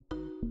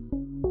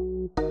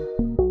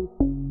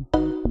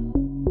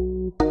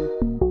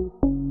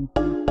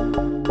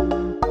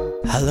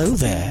Hello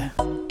there,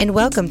 And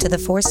welcome to the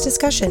Forced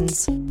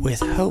Discussions. with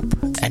Hope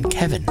and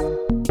Kevin.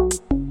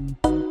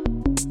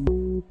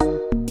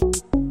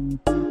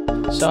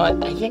 So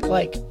I think,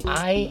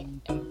 I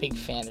am a big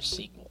fan of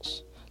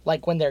sequels.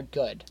 When they're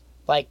good.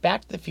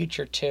 Back to the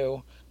Future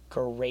 2,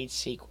 great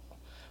sequel.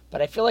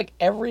 But I feel like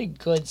every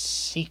good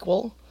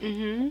sequel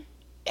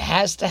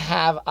has to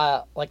have,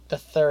 the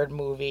third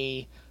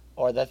movie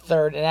or the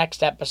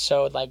next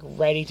episode,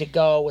 ready to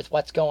go with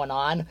what's going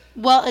on.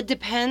 Well, it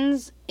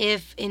depends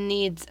if it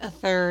needs a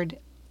third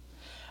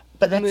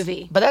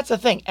movie. But that's the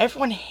thing.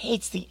 Everyone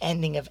hates the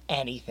ending of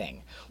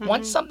anything.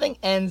 Once something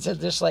ends, it's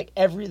just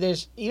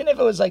even if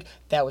it was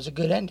that was a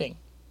good ending,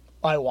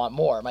 I want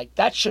more.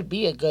 That should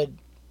be a good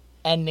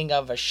ending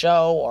of a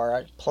show or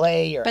a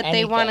play or anything. But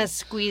they want to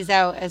squeeze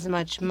out as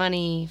much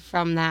money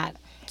from that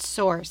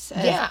source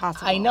as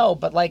possible. I know,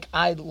 but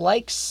I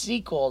like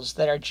sequels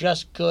that are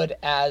just good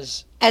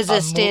as a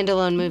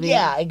standalone movie.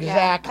 Yeah,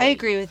 exactly. Yeah, I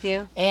agree with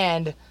you.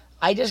 And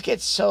I just get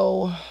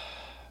so...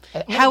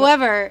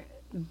 However,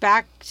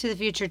 Back to the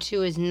Future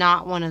 2 is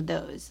not one of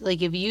those.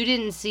 If you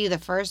didn't see the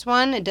first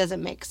one, it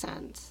doesn't make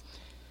sense.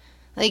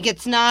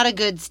 It's not a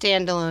good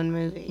standalone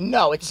movie.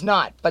 No, it's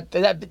not. But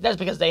that's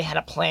because they had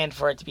a plan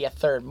for it to be a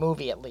third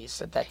movie, at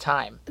least, at that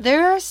time.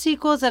 There are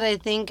sequels that I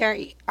think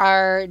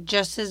are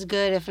just as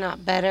good, if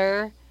not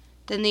better,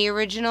 than the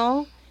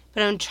original.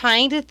 But I'm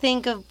trying to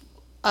think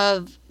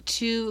of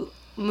two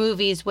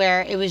movies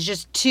where it was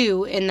just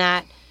two in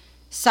that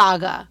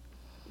saga.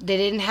 They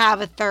didn't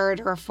have a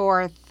third or a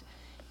fourth.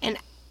 And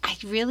I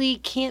really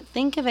can't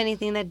think of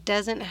anything that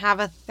doesn't have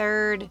a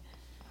third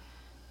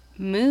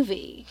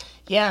movie.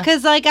 Yeah.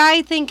 Because,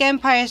 I think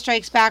Empire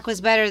Strikes Back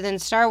was better than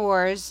Star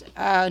Wars,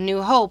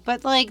 New Hope.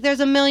 But, there's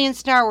a million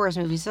Star Wars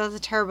movies, so that's a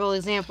terrible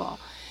example.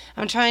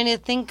 I'm trying to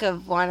think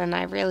of one, and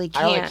I really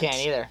can't. I really can't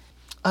either.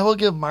 I will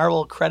give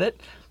Marvel credit.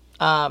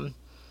 Marvel,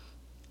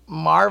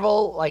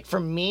 for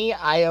me,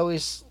 I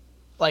always...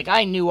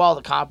 I knew all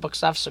the comic book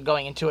stuff, so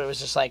going into it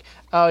was just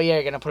oh, yeah,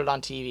 you're going to put it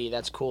on TV.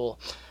 That's cool.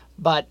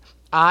 But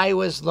I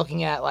was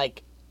looking at,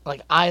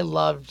 I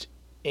loved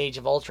Age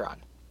of Ultron.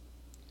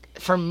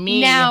 For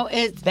me, now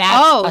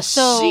that's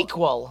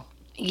sequel.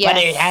 Yes.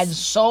 But it had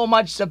so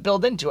much to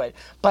build into it.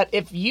 But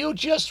if you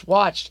just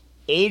watched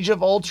Age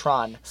of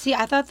Ultron... See,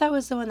 I thought that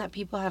was the one that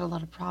people had a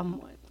lot of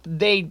problem with.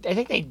 I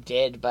think they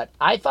did, but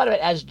I thought of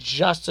it as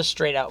just a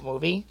straight-out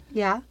movie.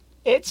 Yeah.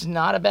 It's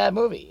not a bad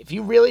movie. If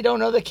you really don't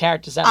know the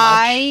characters that much...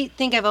 I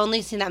think I've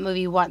only seen that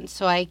movie once,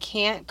 so I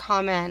can't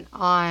comment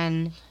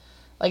on...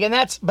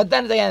 But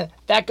then again,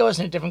 that goes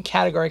in a different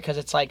category because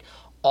it's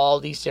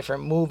all these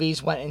different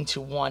movies went into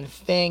one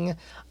thing.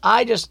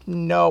 I just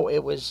know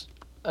it was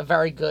a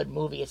very good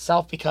movie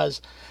itself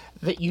because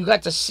you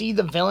got to see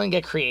the villain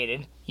get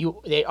created.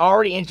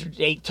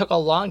 They took a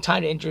long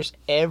time to introduce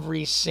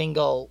every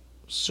single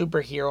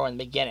superhero in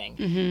the beginning.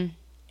 Mm-hmm.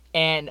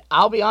 And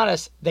I'll be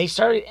honest, they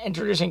started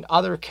introducing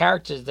other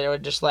characters that were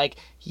just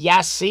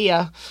yeah, see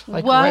ya.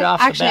 Right off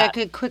the bat. Actually, I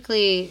could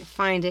quickly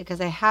find it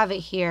because I have it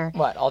here.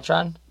 What,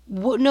 Ultron?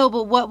 No,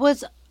 but what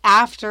was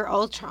after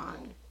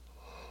Ultron?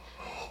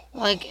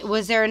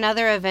 Was there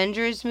another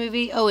Avengers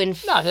movie? Oh,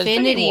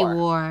 Infinity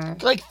War.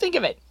 Think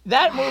of it.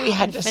 That movie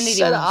had to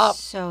set up...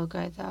 so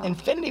good, though.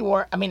 Infinity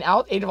War...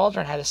 Age of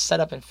Ultron had to set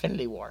up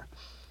Infinity War.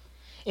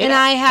 And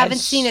I haven't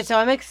seen it, so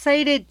I'm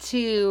excited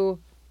to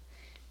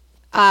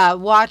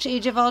watch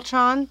Age of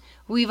Ultron.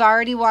 We've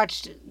already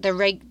watched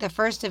the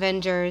first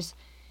Avengers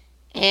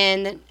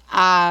and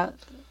Iron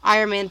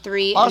Man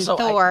 3 also, and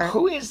Thor.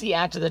 Who is the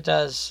actor that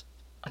does...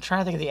 I'm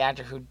trying to think of the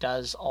actor who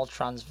does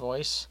Ultron's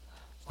voice.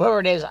 Whoever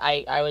it is,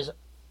 I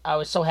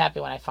was so happy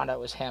when I found out it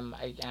was him.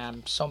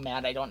 I'm so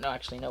mad I don't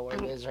actually know where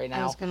it is right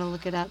now. I was going to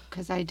look it up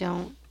because I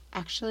don't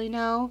actually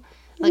know.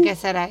 Like I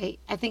said, I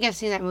think I've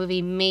seen that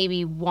movie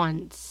maybe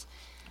once.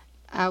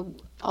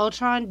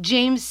 Ultron,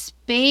 James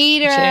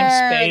Spader.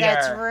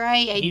 That's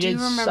right. I do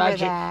remember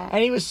that.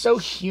 And he was so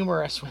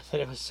humorous with it.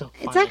 It was so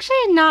funny. It's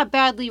actually not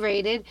badly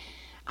rated.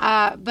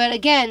 But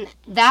again,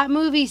 that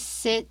movie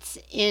sits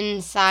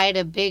inside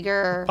a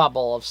bigger...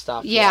 bubble of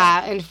stuff.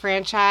 Yeah, and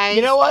franchise.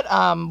 You know what?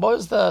 What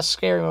was the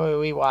scary movie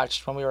we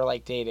watched when we were,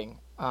 dating?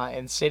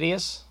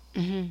 Insidious?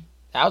 Mm-hmm.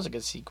 That was a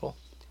good sequel.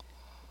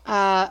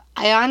 I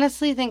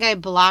honestly think I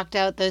blocked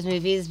out those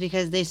movies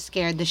because they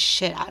scared the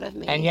shit out of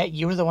me. And yet,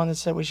 you were the one that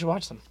said we should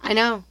watch them. I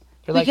know.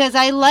 Because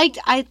I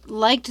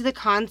liked the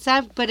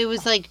concept, but it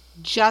was,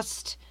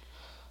 just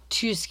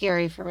too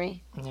scary for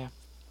me. Yeah.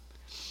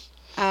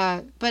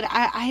 But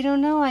I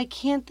don't know. I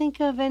can't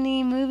think of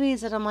any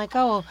movies that I'm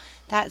oh,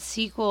 that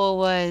sequel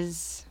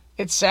was...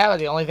 It's sad.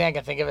 The only thing I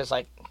can think of is,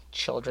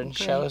 children's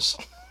shows.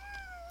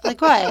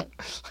 Like what?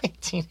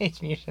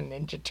 Teenage Mutant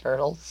Ninja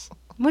Turtles.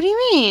 What do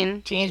you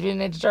mean? Teenage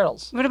Mutant Ninja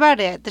Turtles. What about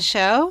it? The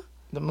show?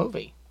 The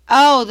movie.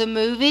 Oh, the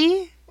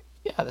movie?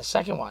 Yeah, the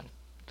second one.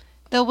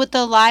 With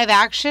the live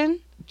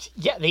action?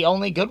 Yeah, the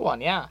only good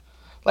one, yeah.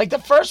 The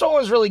first one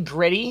was really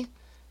gritty.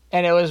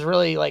 And it was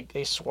really,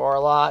 they swore a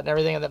lot and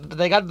everything. But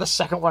they got the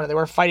second one, and they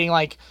were fighting,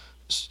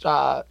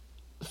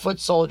 foot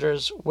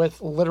soldiers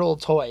with literal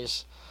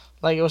toys.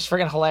 It was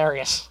freaking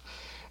hilarious.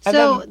 And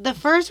So the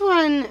first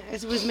one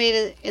was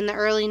made in the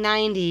early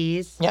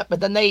 90s. Yeah, but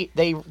then they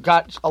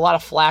got a lot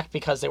of flack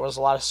because there was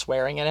a lot of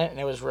swearing in it, and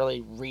it was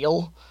really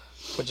real,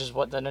 which is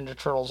what the Ninja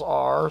Turtles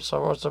are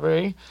supposed to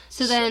be.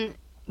 So then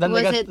Then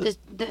was they it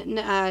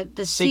got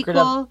the Secret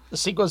sequel? the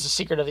sequel is The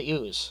Secret of the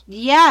Ooze.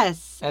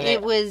 Yes, And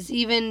it was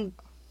even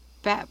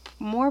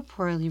more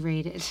poorly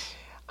rated.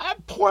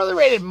 I'm poorly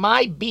rated.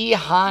 My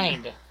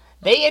behind.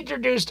 They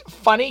introduced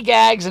funny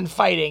gags and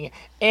fighting,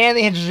 and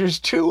they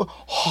introduced two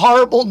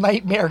horrible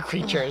nightmare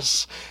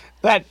creatures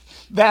that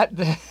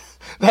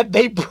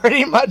they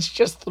pretty much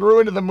just threw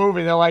into the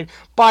movie. They're like,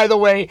 by the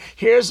way,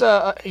 here's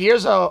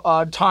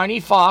a tiny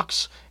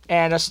fox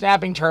and a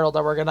snapping turtle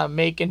that we're gonna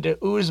make into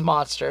ooze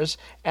monsters,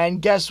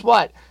 and guess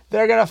what?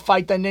 They're gonna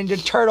fight the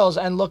Ninja Turtles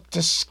and look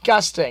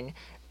disgusting.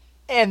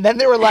 And then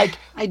they were like,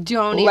 I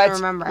don't even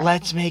remember.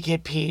 Let's make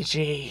it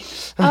PG.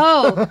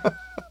 Oh.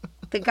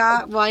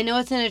 Well, I know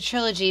it's in a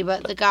trilogy,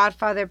 but The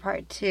Godfather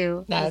Part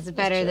 2 is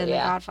better than The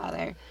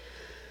Godfather.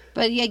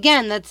 But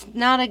again, that's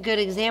not a good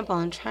example.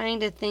 I'm trying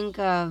to think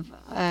of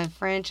a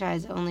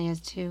franchise that only has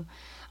two.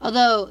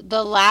 Although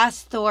the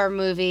last Thor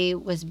movie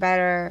was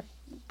better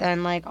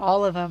than like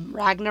all of them.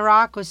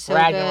 Ragnarok was so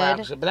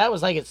good. But that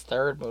was like its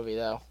third movie,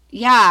 though.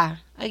 Yeah.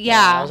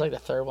 That was like the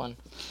third one.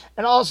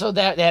 And also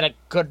they had a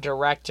good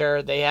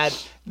director. They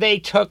also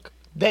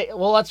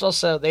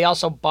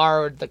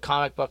borrowed the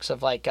comic books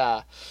of like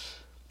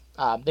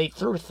they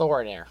threw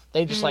Thor in there.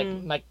 They just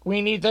like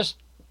we need this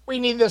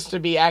to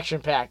be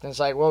action packed. And it's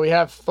like, well, we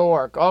have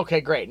Thor.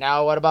 Okay, great.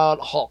 Now what about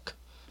Hulk?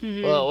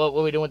 Well, what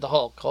are we doing with the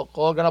Hulk?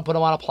 We're gonna put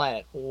him on a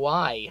planet.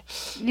 Why?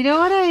 You know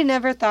what I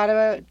never thought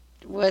about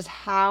was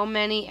how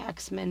many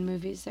X-Men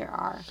movies there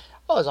are.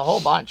 Oh, there's a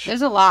whole bunch.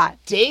 There's a lot.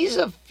 Days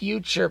of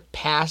Future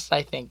Past,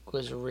 I think,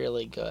 was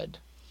really good.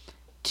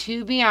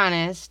 To be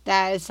honest,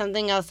 that is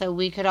something else that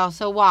we could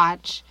also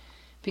watch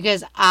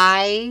because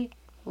I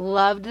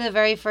loved the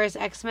very first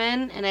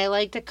X-Men and I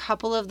liked a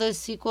couple of those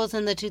sequels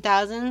in the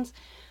 2000s,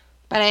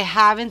 but I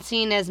haven't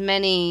seen as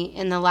many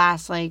in the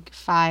last like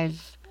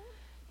 5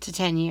 to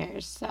 10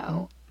 years.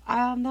 So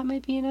that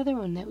might be another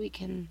one that we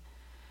can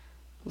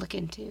look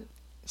into.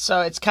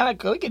 So it's kind of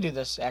cool. We could do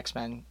this.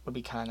 X-Men would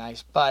be kind of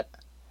nice, but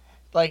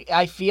like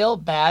I feel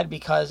bad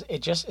because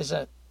it just is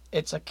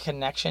it's a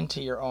connection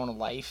to your own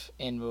life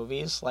in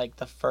movies. Like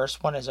the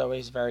first one is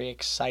always very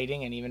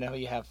exciting, and even though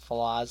you have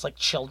flaws, like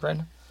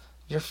children,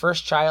 your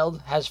first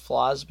child has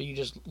flaws, but you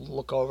just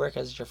look over it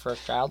because it's your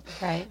first child.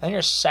 Right. And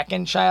your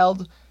second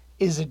child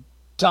is a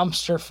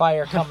dumpster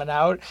fire coming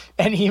out,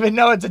 and even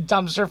though it's a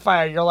dumpster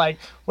fire, you're like,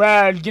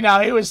 well,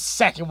 it was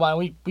second one.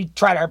 We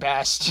tried our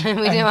best. We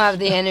didn't have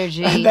the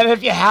energy. And then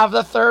if you have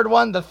the third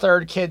one, the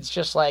third kid's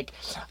just like,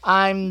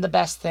 I'm the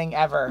best thing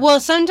ever. Well,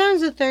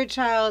 sometimes the third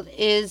child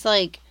is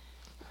like,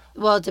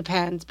 well, it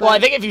depends. But well, I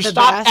think if you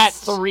stop at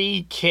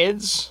 3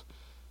 kids,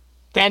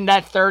 then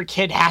that third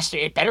kid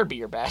it better be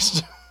your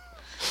best.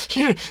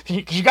 you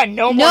got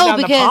no more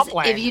down the pop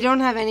line. If you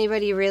don't have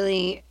anybody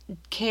really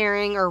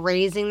caring or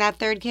raising that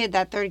third kid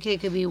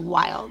could be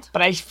wild.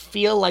 But I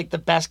feel like the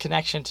best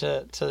connection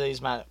to these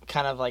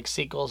kind of like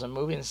sequels and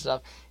movies and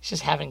stuff is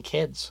just having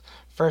kids.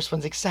 First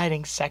one's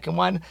exciting. Second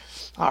one,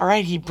 all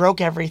right, he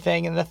broke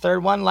everything. And the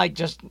third one, like,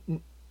 just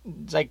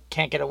like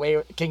can get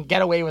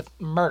away with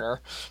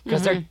murder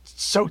because they're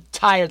so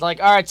tired.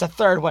 Like, all right, it's a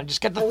third one. Just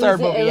get the third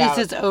movie out. At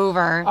least it's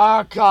over.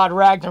 Oh God,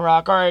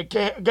 Ragnarok. All right,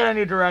 get a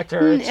new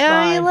director. It's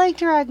I fine.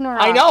 liked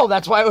Ragnarok. I know,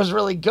 that's why it was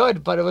really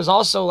good, but it was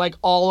also like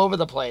all over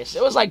the place.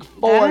 It was like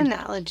 4. That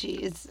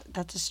analogy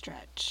that's a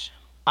stretch.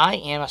 I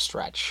am a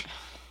stretch.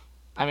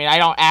 I mean, I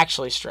don't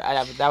actually stretch.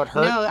 That would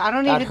hurt. No, I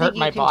don't even think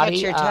you can touch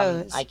your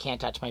toes. I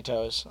can't touch my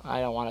toes. I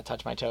don't want to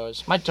touch my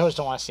toes. My toes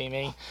don't want to see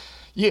me.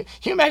 You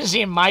imagine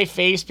seeing my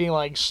face being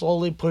like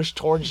slowly pushed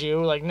towards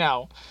you? Like,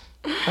 no.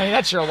 I mean,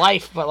 that's your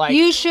life, but like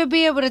you should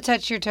be able to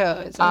touch your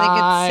toes. I think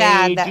it's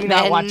sad that I do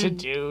men not want to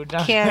do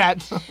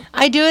can't. that.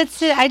 I do it.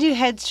 I do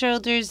head,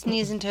 shoulders,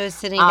 knees, and toes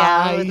sitting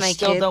down with my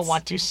kids. I still don't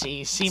want to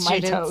see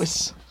my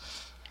toes.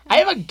 I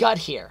have a gut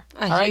here.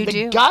 All right,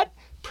 the gut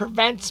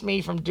prevents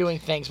me from doing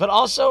things, but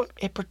also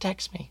it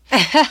protects me.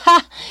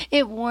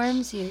 It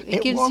warms you.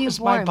 It gives warms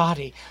you warmth. my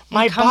body.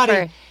 My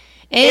body.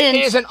 It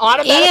is an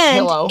automatic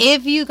pillow. And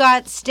if you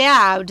got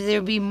stabbed,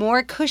 there'd be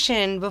more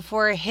cushion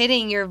before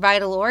hitting your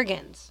vital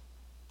organs.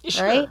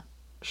 Sure. Right?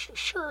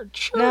 Sure.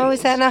 No,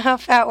 is that not how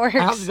fat works? I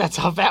don't think that's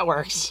how fat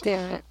works.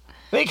 Damn it.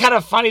 I think kind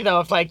of funny,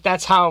 though, if, like,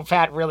 that's how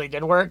fat really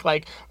did work.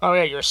 Like, oh,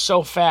 yeah, you're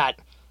so fat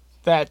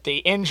that the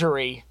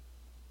injury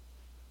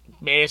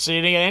made it so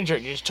you didn't get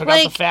injured. You just took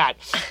out the fat.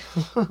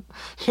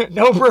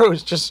 No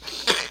bruise, just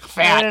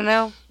fat. I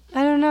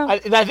don't know.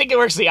 I think it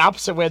works the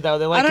opposite way, though.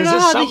 They're like, I don't know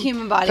how the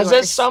human body works. Because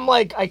there's some,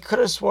 like, I could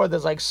have swore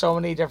there's, like, so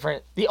many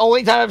different... The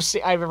only time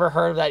I've ever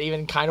heard of that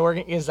even kind of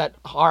working is that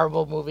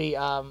horrible movie,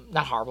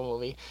 not horrible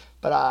movie,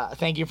 but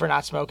Thank You for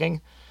Not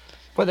Smoking.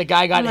 where the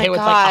guy got Oh my hit with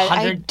God, like I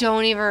 100.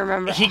 don't even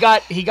remember. He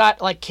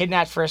got like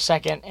kidnapped for a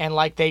second, and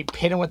like they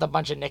hit him with a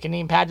bunch of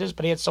nicotine patches,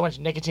 but he had so much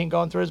nicotine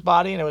going through his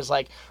body, and it was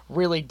like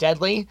really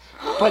deadly.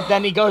 But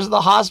then he goes to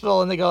the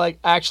hospital, and they go like,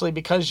 actually,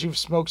 because you've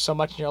smoked so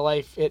much in your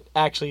life, it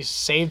actually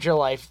saved your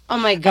life. Oh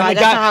my And God, the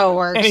that's guy- not how it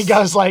works. And he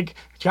goes like,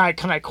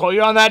 can I quote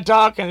you on that,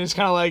 doc? And it's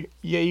kind of like,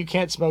 yeah, you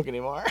can't smoke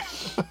anymore.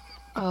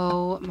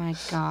 Oh my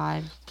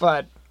God.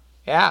 But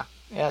yeah.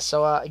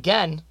 So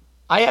again,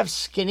 I have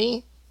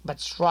skinny but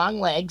strong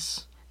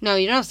legs. No,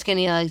 you don't have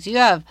skinny legs. You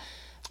have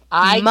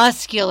I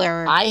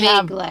muscular,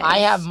 big legs. I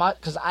have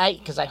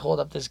because I hold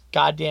up this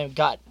goddamn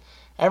gut.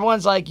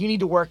 Everyone's like, you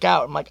need to work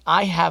out. I'm like,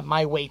 I have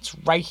my weights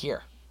right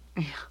here,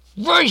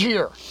 right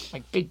here,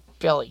 my big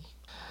belly.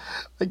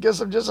 I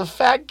guess I'm just a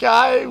fat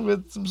guy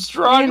with some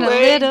strong In a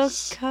legs.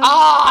 little coat.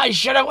 I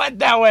should have went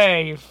that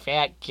way. You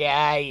fat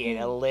guy in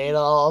a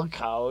little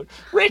coat.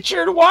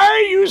 Richard, why are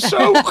you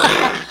so?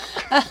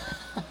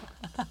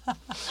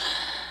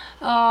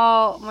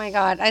 Oh my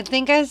God. I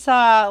think I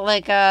saw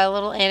like a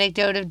little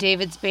anecdote of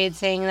David Spade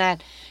saying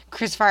that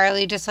Chris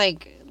Farley just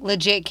like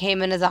legit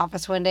came in his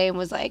office one day and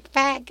was like,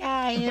 fat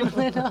guy in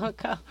little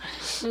coat.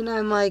 And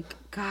I'm like,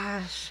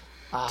 gosh,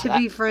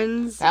 be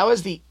friends That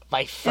was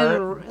my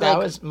first. That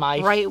was my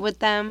right with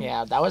them.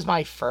 Yeah, that was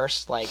my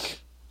first like,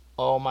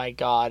 oh my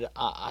God,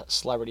 a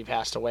celebrity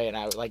passed away, and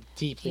I like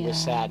deeply was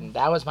saddened.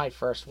 That was my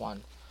first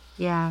one.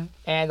 Yeah.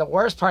 And the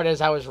worst part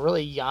is I was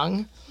really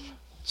young,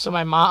 so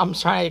my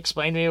mom's trying to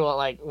explain to me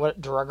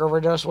what drug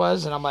overdose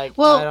was, and I'm like,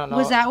 Well, I don't know.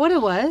 was that what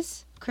it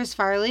was? Chris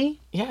Farley?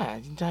 Yeah,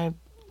 I died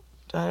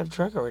of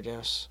drug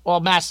overdose. Well,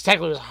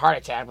 technically it was a heart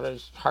attack, but it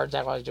was a heart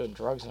attack while I was doing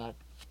drugs in a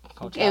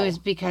hotel. It was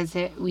because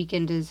it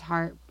weakened his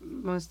heart,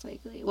 most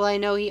likely. Well, I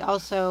know he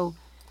also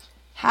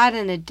had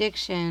an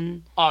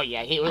addiction. Oh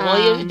yeah, he was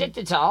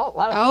addicted to a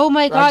lot of Oh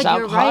my drugs, God,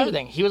 you're alcohol, right.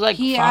 everything. He was like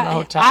from the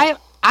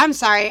hotel. I'm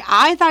sorry.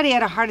 I thought he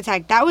had a heart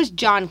attack. That was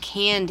John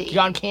Candy.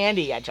 John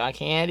Candy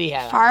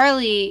had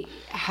Farley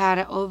had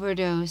an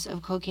overdose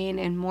of cocaine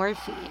and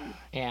morphine.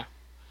 Yeah.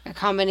 A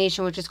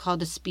combination which is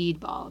called a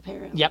speedball,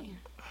 apparently. Yep.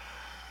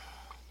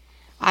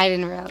 I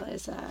didn't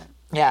realize that.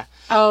 Yeah.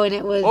 Oh, and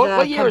it was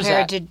What year was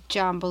compared that? to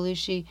John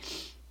Belushi,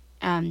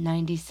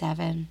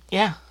 97.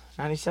 Yeah,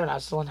 97. I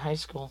was still in high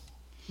school.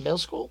 Middle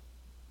school?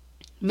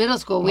 Middle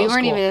school. We Middle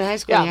weren't school. even in high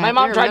school Yeah, yet. my We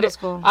mom were tried middle to.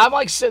 school. I'm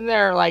like sitting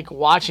there like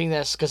watching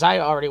this because I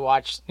already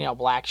watched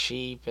Black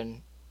Sheep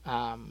and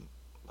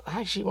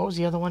actually what was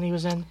the other one he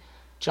was in?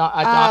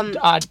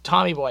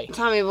 Tommy Boy.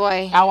 Tommy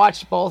Boy. I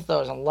watched both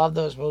those and loved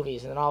those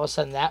movies, and then all of a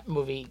sudden that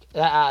movie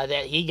that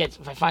he gets,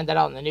 if I find that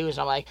out in the news,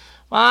 I'm like,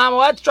 Mom,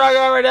 what's drug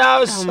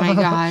overdose? Oh my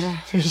God.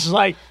 He's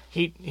like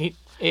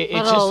it's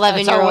Little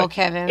just 11-year-old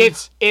Kevin.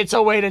 It's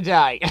a way to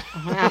die.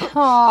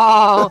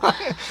 Oh,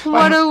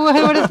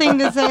 what a thing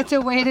to say. It's a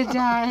way to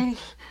die.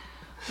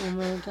 Oh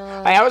my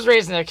God. I was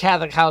raised in a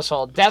Catholic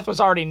household. Death was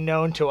already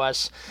known to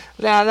us.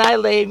 Then I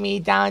laid me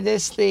down to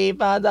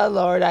sleep, on the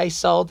Lord I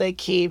soul to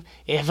keep.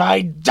 If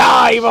I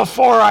die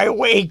before I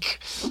wake.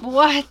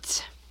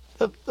 What?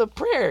 The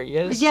prayer,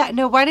 yes. Yeah,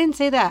 no, why didn't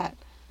say that?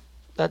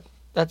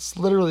 That's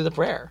literally the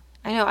prayer.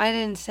 I know, I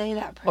didn't say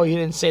that. Oh, you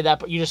didn't say that,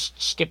 but you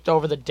just skipped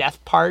over the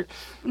death part?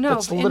 No.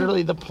 That's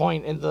literally the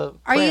point in the prayer.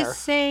 Are you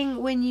saying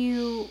when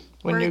you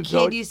were a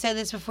kid, you said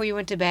this before you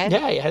went to bed?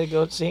 Yeah, you had to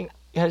go sing.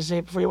 You had to say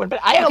it before you went to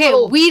bed. I had Okay, a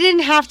little... we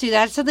didn't have to.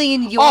 That's something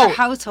in your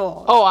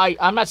household. Oh,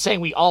 I'm not saying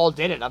we all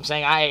did it. I'm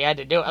saying I had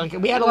to do it. Like,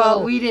 we had a Well,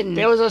 little... we didn't.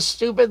 There was a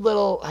stupid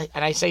little...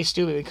 And I say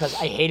stupid because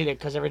I hated it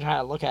because every time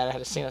I look at it, I had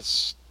to sing a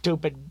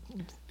stupid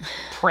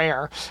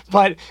prayer.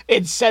 But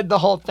it said the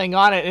whole thing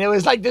on it. And it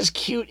was like this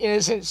cute,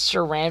 innocent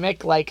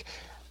ceramic, like...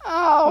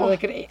 Oh,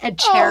 like a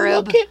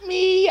cherub. Oh, look at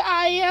me.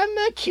 I am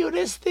the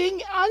cutest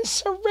thing on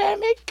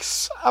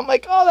ceramics. I'm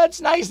like, oh,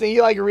 that's nice. And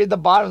you like read the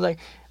bottom, like,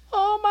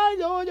 oh my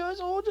Lord, you're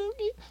so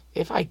cute.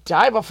 If I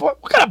die before,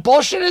 what kind of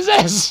bullshit is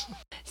this?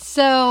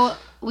 So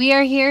we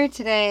are here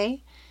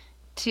today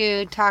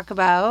to talk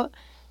about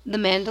The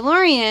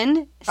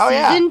Mandalorian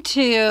season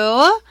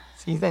 2.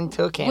 Season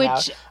 2 came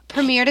out. Which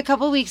premiered a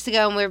couple weeks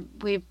ago, and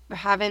we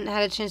haven't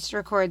had a chance to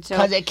record. So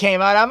because it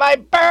came out on my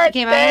birthday. It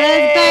came out on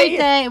his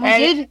birthday.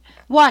 We did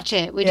watch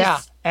it.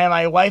 And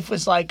my wife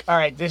was like, all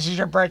right, this is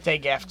your birthday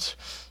gift.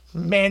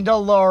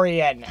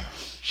 Mandalorian.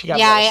 She got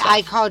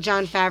I called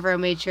Jon Favreau,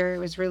 made sure it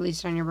was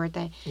released on your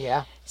birthday.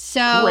 Yeah.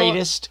 So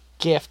greatest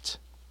gift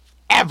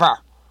ever.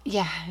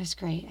 Yeah, it was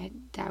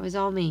great. That was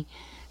all me.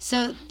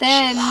 So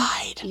then... She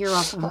lied. You're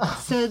welcome.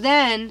 So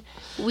then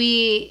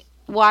we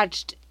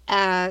watched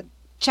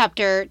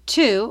chapter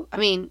 10.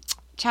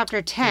 Sorry,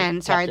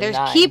 Chapter there's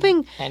 9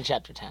 keeping... And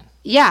chapter 10.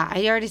 Yeah,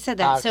 I already said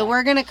that. Okay. So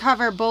we're going to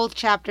cover both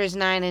chapters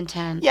 9 and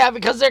 10. Yeah,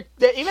 because they're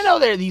even though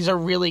these are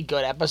really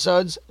good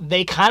episodes,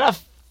 they kind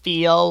of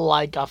feel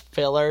like a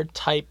filler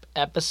type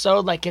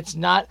episode. Like it's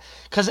not...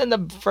 Because in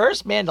the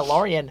first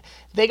Mandalorian,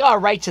 they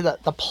got right to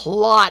the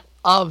plot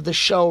of the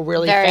show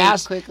really Very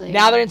fast. quickly.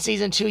 Now they're in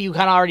season 2, you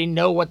kind of already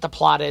know what the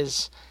plot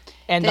is.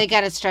 And they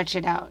got to stretch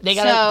it out. They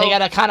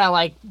gotta kind of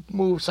like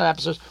move some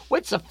episodes.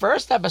 Which the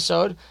first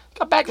episode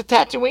got back to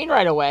Tatooine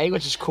right away,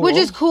 which is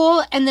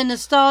cool. And the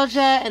nostalgia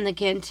and the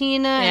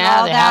cantina and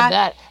all they that. have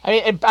that. I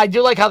mean, I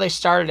do like how they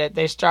started it.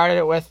 They started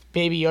it with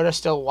Baby Yoda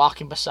still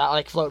walking beside,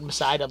 like floating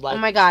beside him. Like, oh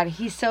my god,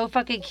 he's so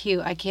fucking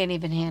cute. I can't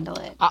even handle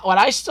it. What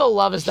I still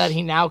love is that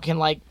he now can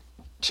like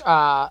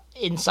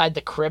inside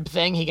the crib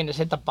thing, he can just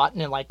hit the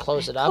button and like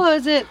close it up.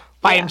 Close it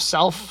by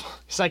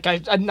himself. He's like,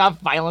 enough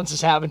violence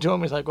has happened to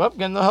him. He's like, well,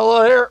 getting the hell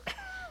out of here.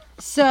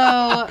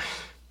 So,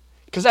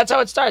 because that's how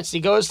it starts. He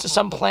goes to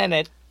some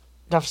planet,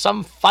 to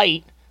some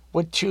fight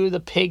with two of the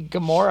pig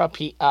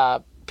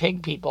Gamora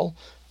pig people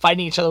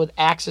fighting each other with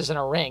axes in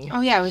a ring.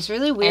 Oh yeah, it was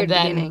really weird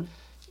beginning.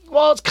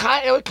 Well, it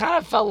kind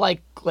of felt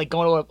like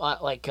going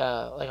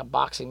to a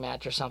boxing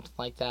match or something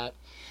like that.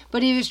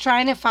 But he was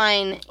trying to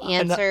find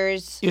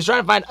answers. He's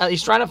trying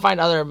to find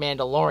other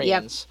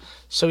Mandalorians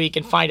so he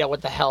can find out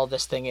what the hell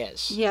this thing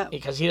is. Yeah.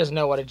 Because he doesn't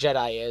know what a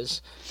Jedi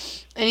is.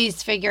 And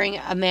he's figuring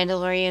a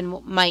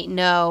Mandalorian might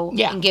know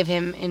and give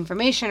him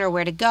information or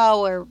where to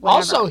go or whatever.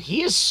 Also,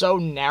 he is so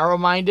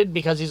narrow-minded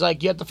because he's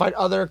like, you have to find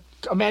other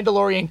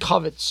Mandalorian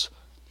covets.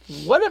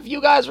 What if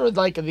you guys were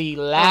like the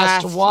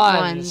last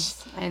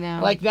ones? I know.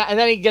 Like that, and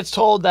then he gets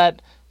told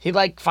that he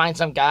like finds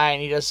some guy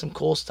and he does some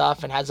cool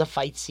stuff and has a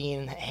fight scene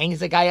and hangs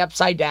the guy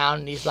upside down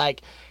and he's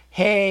like,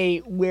 hey,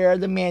 where are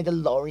the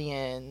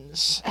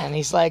Mandalorians? And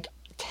he's like,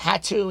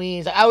 Tatooine.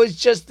 He's like, I was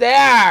just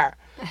there.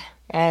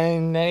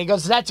 And then he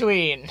goes to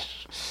Tatooine.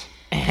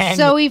 And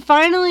so he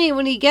finally,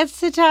 when he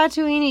gets to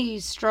Tatooine,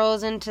 he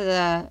goes into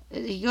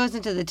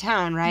the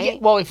town, right? Yeah,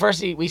 well,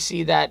 first we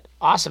see that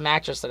awesome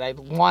actress that I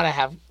want to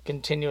have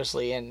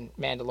continuously in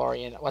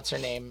Mandalorian. What's her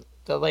name?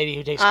 The lady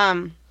who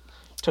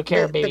took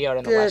care of Baby Yoda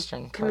in the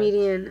Western.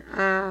 Comedian.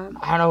 I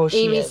don't know who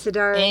she Amy is.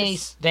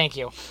 Sedaris. Thank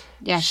you.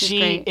 Yeah, she's She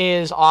great.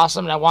 is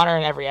awesome, and I want her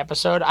in every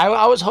episode.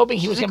 I was hoping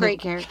he was She's a gonna great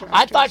character.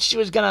 I thought she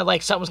was gonna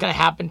something was gonna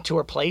happen to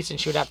her place, and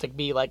she would have to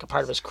be like a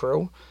part of his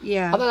crew.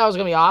 Yeah. I thought that was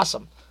gonna be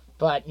awesome,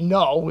 but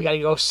no, we gotta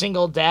go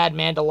single dad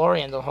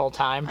Mandalorian the whole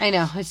time. I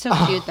know, it's so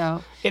cute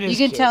though. It is. You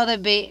can cute. tell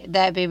that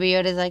that Baby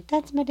Yoda's like,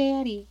 that's my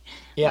daddy.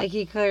 Yeah. Like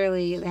they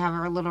clearly have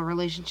a little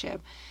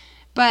relationship,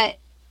 but.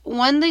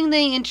 One thing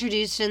they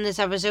introduced in this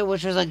episode,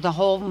 which was like the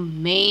whole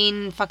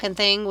main fucking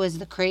thing, was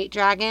the crate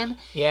dragon.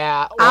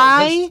 Yeah,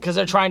 because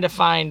they're trying to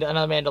find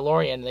another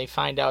Mandalorian. They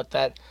find out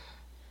that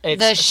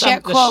it's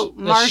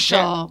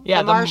Marshall.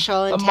 The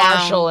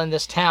Marshall in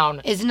this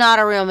town is not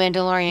a real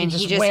Mandalorian.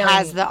 He just wearing,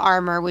 has the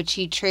armor which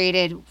he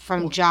traded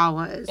from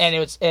Jawas. And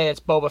it's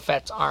Boba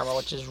Fett's armor,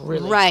 which is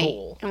really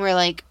cool. And we're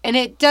like, and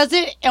it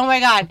doesn't. Oh my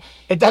god,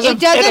 it doesn't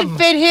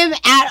fit him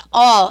at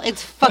all.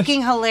 It's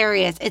fucking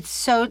hilarious.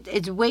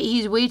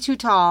 He's way too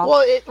tall.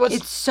 Well,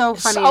 it's so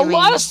funny. A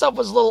lot of stuff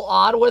was a little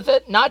odd with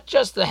it. Not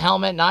just the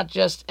helmet, not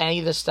just any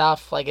of the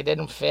stuff. Like it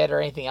didn't fit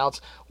or anything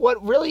else.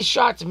 What really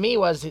shocked me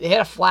was they had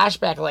a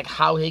flashback of like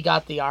how he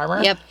got the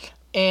armor. Yep.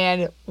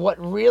 And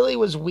what really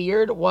was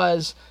weird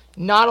was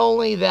not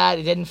only that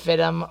it didn't fit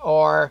him,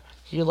 or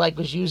he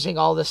was using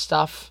all this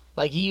stuff.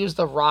 Like he used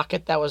the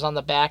rocket that was on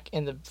the back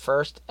in the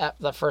first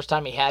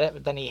time he had it,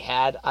 but then he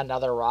had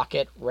another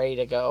rocket ready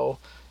to go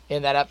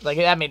in that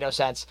that made no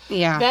sense.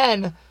 Yeah.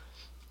 Then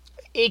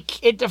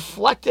it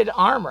deflected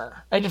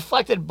armor. It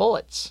deflected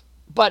bullets.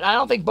 But I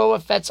don't think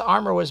Boba Fett's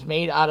armor was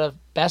made out of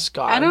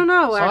Beskar. I don't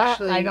know, so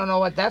actually. I don't know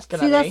what that's going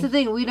to be. See, that's the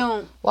thing. We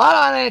don't... Well,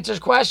 I don't answer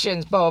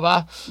questions,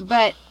 Boba.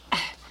 But...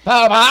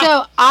 Boba!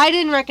 So, I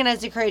didn't recognize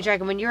the crate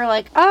dragon when you were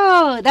like,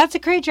 oh, that's a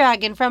crate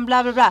dragon from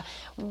blah, blah, blah.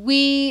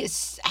 We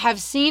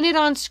have seen it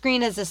on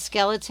screen as a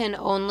skeleton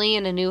only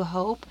in A New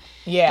Hope.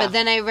 Yeah. But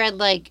then I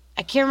read,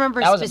 I can't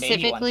remember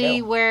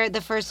specifically where the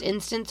first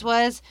instance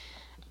was.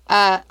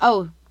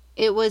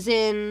 It was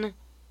in...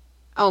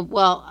 Oh,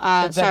 well,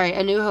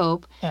 A New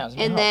Hope. Yeah,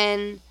 and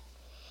then...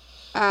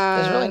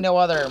 there's really no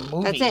other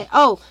movie. That's it.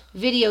 Oh,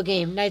 video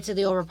game, Knights of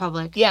the Old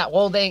Republic. Yeah,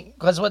 well,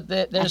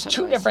 there's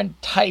two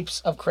different types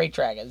of crate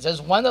dragons.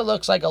 There's one that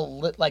looks like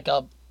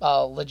a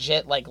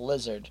legit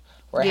lizard,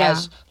 where it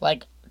has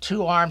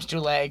two arms, two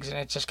legs, and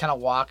it just kind of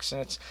walks,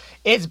 and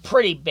it's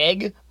pretty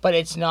big, but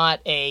it's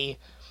not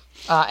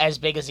as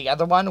big as the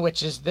other one,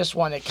 which is this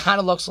one. It kind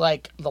of looks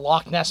like the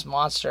Loch Ness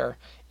Monster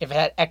if it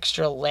had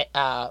extra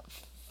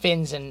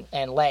fins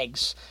and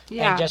legs,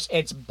 and just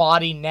its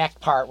body neck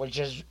part was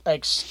just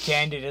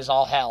extended as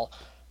all hell.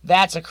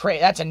 That's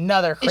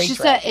another crate. It's just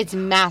dragon. that it's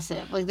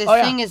massive. This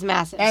thing is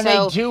massive. And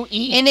they do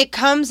eat. And it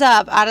comes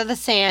up out of the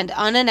sand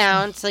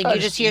unannounced. You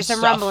just hear some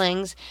stuff.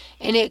 rumblings,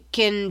 and it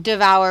can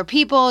devour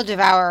people,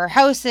 devour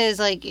houses.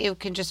 It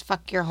can just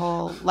fuck your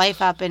whole life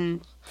up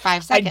in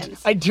 5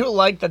 seconds. I do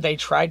like that they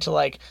tried to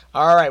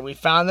all right, we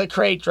found the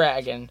crate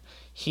dragon.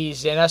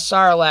 He's in a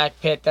sarlacc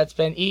pit that's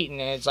been eaten,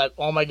 and it's like,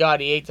 oh my god,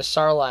 he ate the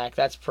sarlacc.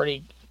 That's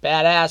pretty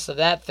badass of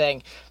that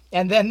thing.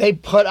 And then they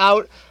put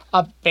out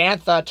a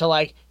bantha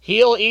to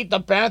he'll eat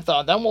the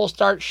bantha, then we'll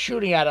start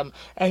shooting at him.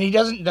 And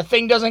the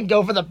thing doesn't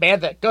go for the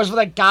bantha, it goes for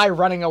the guy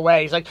running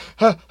away. He's like,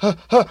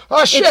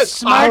 oh shit. It's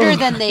smarter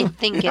than they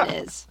think it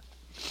is.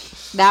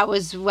 That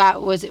was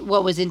what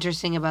was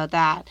interesting about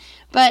that.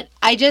 But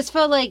I just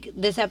felt like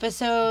this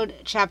episode,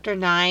 chapter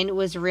 9,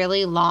 was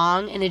really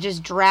long, and it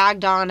just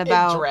dragged on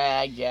about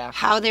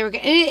how they were.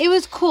 It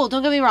was cool.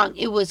 Don't get me wrong.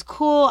 It was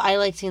cool. I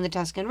liked seeing the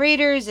Tusken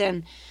Raiders,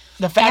 and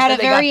the fact it had that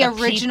a very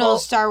original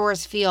Star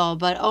Wars feel.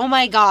 But oh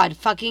my god,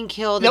 fucking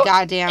kill the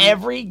goddamn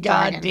every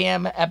dragon.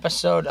 goddamn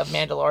episode of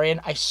Mandalorian.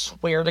 I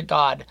swear to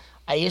God,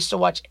 I used to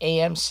watch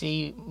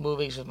AMC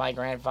movies with my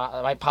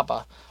grandfather, my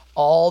papa,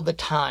 all the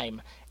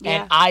time.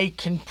 Yeah. And I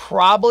can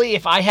probably,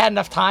 if I had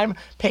enough time,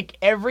 pick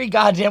every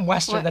goddamn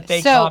Western that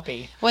they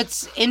copy.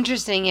 What's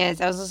interesting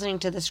is I was listening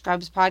to the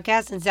Scrubs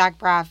podcast, and Zach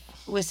Braff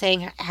was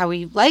saying how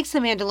he likes The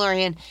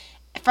Mandalorian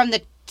from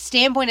the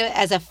standpoint of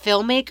as a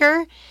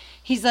filmmaker.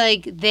 He's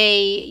like,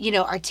 they,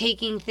 are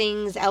taking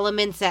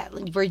elements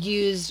that were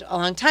used a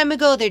long time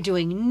ago. They're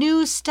doing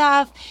new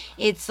stuff.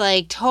 It's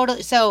like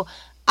totally. So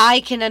I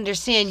can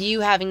understand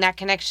you having that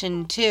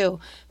connection too,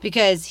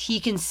 because he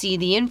can see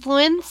the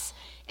influence.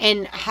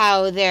 And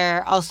how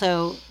they're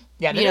also,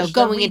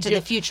 going into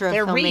the future of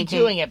filmmaking. They're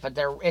redoing it, but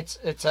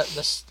it's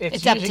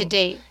up to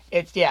date.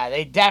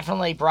 They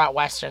definitely brought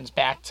westerns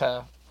back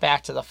to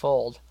the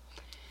fold.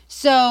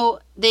 So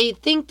they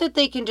think that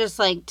they can just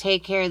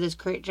take care of this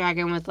crate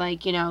dragon with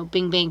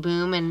bing bang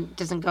boom, and it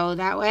doesn't go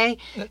that way.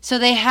 So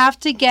they have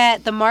to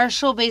the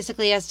marshal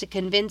basically has to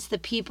convince the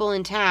people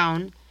in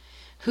town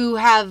who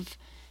have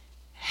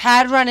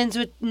had run-ins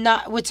with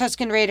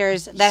Tusken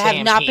Raiders that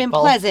have not been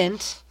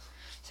pleasant.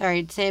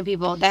 Sorry, sand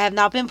people that have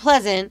not been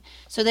pleasant,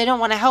 so they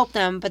don't want to help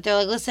them. But they're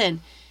like,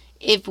 listen,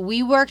 if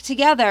we work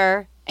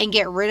together and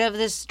get rid of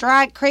this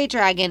crate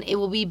dragon, it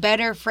will be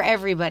better for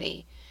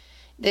everybody.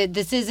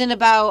 This isn't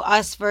about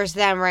us versus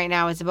them right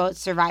now. It's about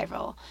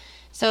survival.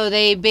 So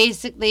they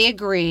basically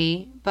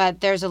agree,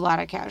 but there's a lot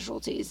of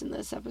casualties in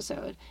this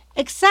episode.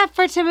 Except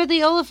for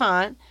Timothy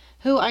Olyphant,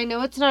 who I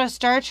know it's not a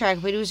Star Trek,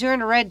 but he was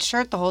wearing a red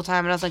shirt the whole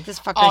time, and I was like,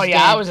 this fucker's dead. Oh,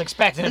 yeah, I was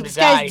expecting him to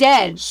die. This guy's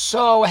dead.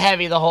 So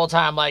heavy the whole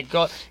time.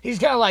 He's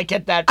going to,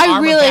 get that I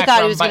really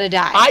thought he was going to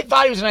die. I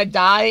thought he was going to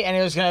die, and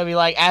it was going to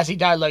be as he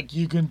died,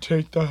 you can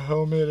take the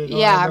helmet and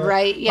armor.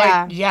 Right,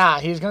 yeah. Yeah,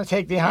 he's going to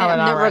take the helmet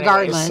and armor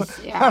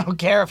regardless, yeah. I don't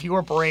care if you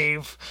were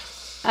brave.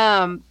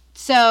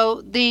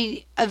 So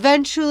they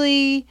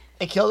eventually...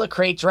 They kill the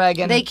crate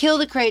dragon. And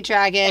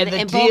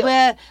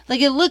Boba,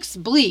 it looks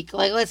bleak.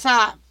 Let's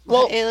not...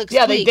 Well, it looks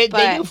bleak,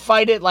 they do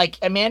fight it.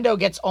 Amando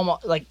gets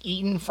almost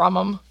eaten from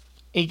him.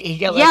 He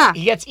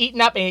gets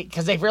eaten up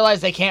because they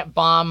realize they can't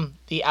bomb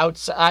the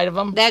outside of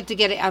him. They have to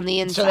get it on the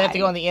inside. So they have to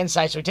go on the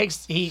inside. So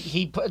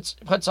he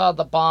puts all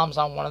the bombs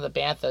on one of the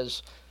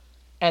banthas,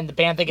 and the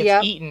bantha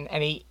gets eaten,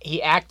 and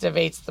he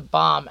activates the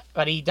bomb,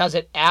 but he does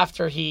it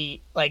after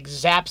he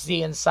zaps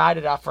the inside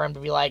enough for him to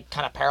be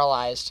kind of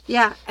paralyzed.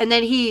 Yeah, and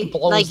then he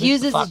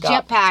uses his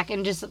jetpack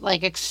and just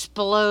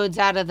explodes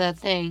out of the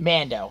thing.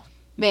 Mando.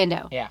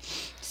 Yeah.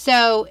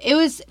 So it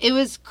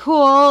was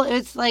cool.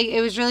 It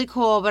was really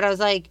cool, but I was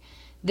like,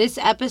 this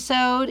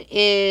episode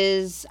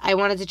is, I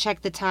wanted to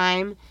check the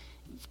time,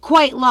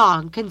 quite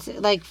long, for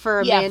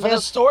Mando. Yeah, for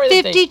the story.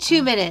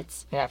 52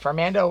 minutes. Yeah, for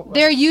Mando.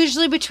 They're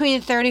usually between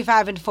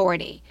 35 and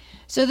 40.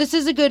 So this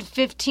is a good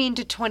 15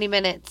 to 20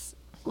 minutes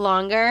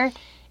longer.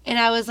 And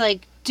I was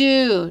like,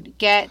 dude,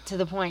 get to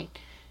the point.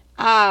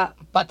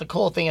 But the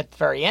cool thing at the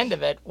very end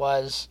of it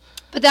was...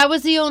 But that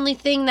was the only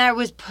thing that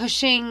was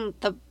pushing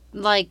the...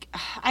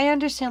 I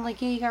understand,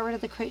 you got rid of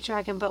the crate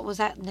dragon, but was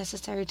that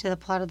necessary to the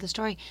plot of the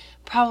story?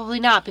 Probably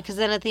not, because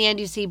then at the end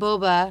you see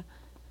Boba.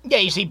 Yeah,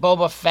 you see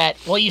Boba Fett.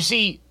 Well, you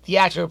see the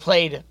actor who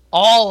played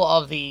all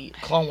of the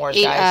Clone Wars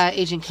guys.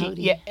 Agent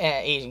Cody.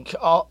 Agent.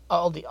 All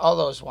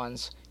those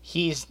ones.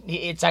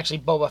 It's actually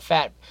Boba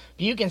Fett.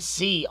 But you can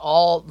see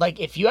all,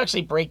 if you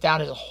actually break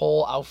down his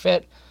whole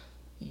outfit,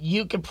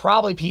 you could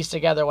probably piece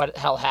together what the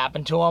hell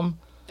happened to him.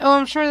 Oh,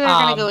 I'm sure they're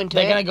going to go into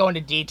it. They're going to go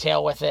into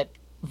detail with it.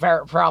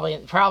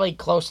 Probably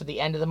close to the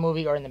end of the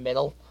movie or in the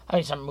middle.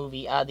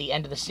 The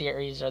end of the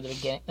series or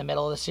the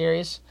middle of the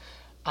series.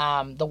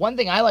 The one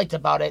thing I liked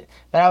about it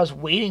that I was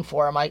waiting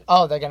for, I'm like,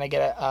 oh, they're gonna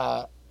get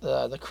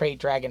the crate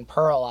dragon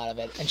pearl out of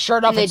it, and sure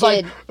enough, it's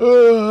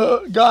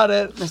got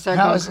it. They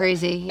started going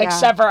crazy. Yeah.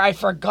 Except for I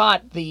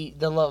forgot the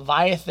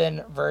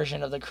Leviathan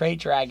version of the crate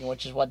dragon,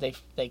 which is what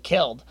they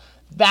killed.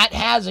 That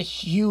has a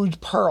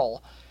huge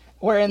pearl,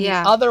 where in the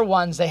other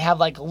ones they have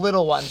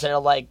little ones that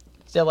are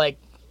they're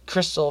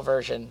crystal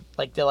version,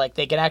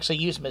 they can actually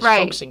use them as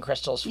focusing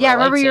crystals for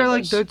remember lightsabers. You're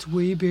like, that's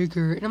way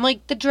bigger, and I'm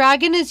like, the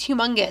dragon is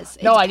humongous.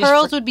 Its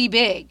pearls would be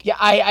big. Yeah,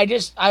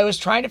 I was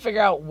trying to figure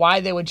out why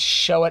they would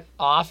show it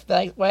off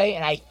that way,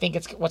 and I think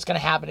what's gonna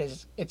happen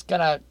is it's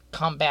gonna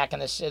come back in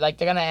this, they're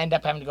gonna end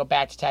up having to go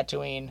back to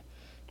Tatooine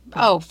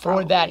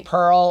for that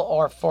pearl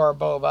or for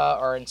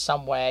Boba or in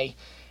some way,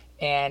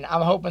 and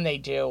I'm hoping they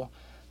do.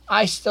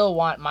 I still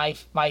want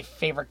my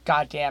favorite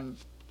goddamn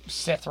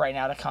Sith right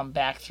now to come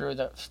back through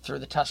the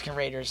Tusken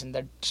Raiders,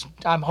 and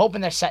I'm hoping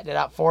they're setting it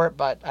up for it,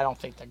 but I don't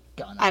think they're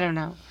gonna. I don't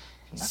know.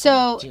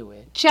 So do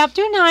it.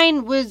 Chapter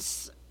 9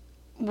 was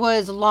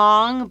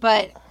long,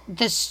 but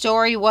the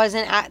story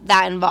wasn't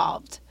that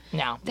involved.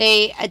 No.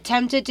 They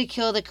attempted to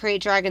kill the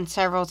Krayt Dragon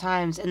several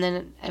times, and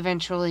then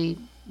eventually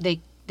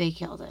they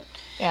killed it.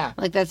 Yeah.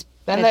 Like, that's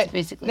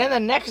basically Then it. the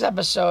next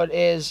episode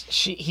is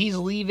he's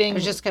leaving. I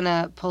was just going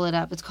to pull it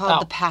up. It's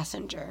called The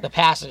Passenger. The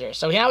Passenger.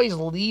 So now he's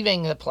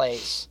leaving the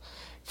place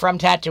from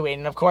Tatooine.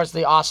 And, of course,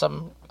 the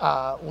awesome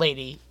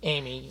lady,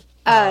 Amy.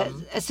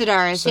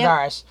 Sedaris.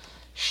 Sedaris.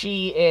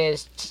 She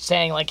is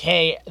saying, like,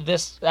 hey,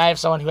 I have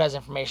someone who has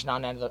information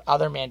on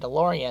other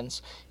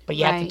Mandalorians, but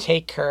you have to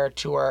take her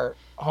to her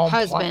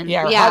husband.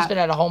 Husband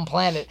at a home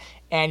planet,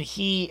 and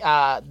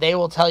they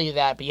will tell you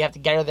that, but you have to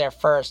get her there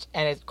first.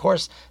 And, of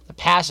course, the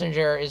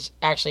passenger is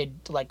actually,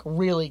 like,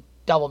 really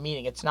double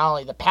meaning. It's not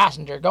only the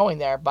passenger going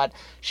there, but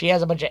she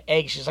has a bunch of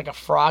eggs. She's like a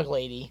frog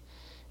lady.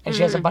 And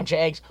she has a bunch of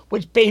eggs,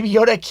 which Baby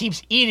Yoda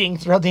keeps eating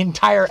throughout the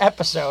entire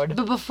episode.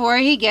 But before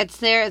he gets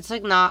there, it's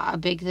like not a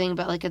big thing,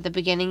 but like at the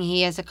beginning,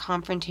 he has a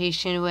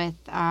confrontation with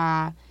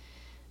a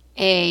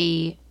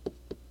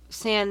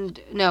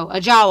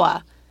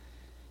Jawa.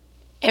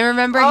 And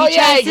remember, he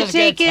tries to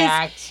take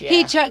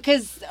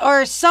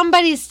or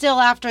somebody's still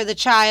after the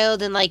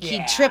child, and like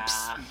he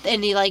trips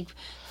and he like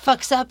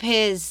fucks up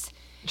his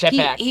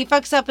jetpack. He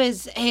fucks up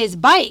his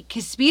bike,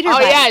 his speeder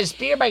bike. Oh yeah, his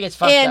speeder bike gets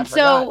fucked up. And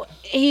so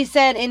he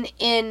said,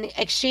 in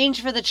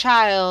exchange for the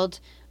child,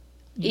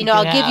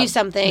 I'll give you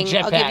something.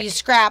 I'll give you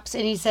scraps.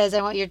 And he says,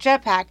 I want your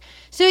jetpack.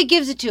 So he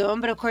gives it to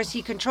him, but of course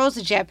he controls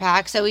the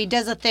jetpack. So he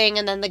does a thing,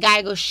 and then the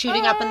guy goes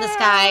shooting up in the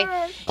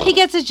sky. He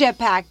gets his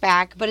jetpack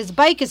back, but his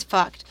bike is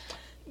fucked.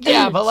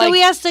 Yeah, but so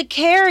he has to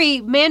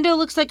carry. Mando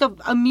looks like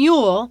a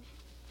mule,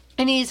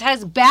 and he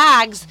has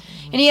bags,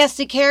 and he has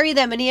to carry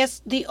them. And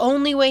the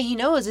only way he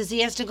knows is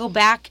he has to go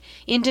back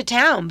into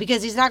town,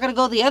 because he's not going to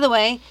go the other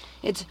way.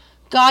 It's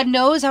God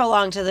knows how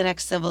long to the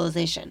next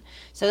civilization.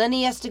 So then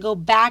he has to go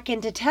back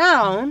into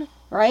town,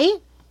 right?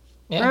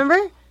 Yeah.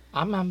 Remember?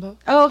 I remember.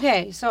 Oh,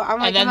 okay. So I'm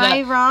like, am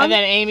I wrong? And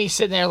then Amy's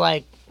sitting there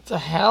like, the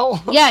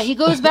hell? Yeah, he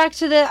goes back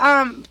to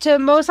to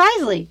Mos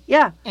Eisley.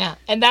 Yeah. Yeah,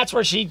 and that's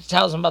where she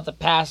tells him about the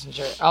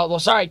passenger. Oh, well,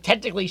 sorry.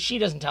 Technically, she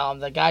doesn't tell him.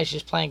 The guy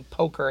she's playing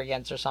poker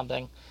against or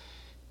something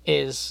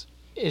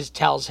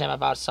tells him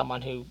about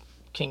someone who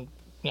can,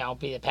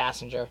 be a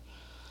passenger.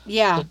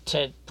 Yeah.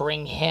 To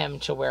bring him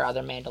to where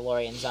other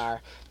Mandalorians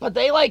are. But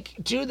they,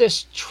 do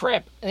this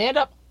trip, and they end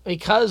up,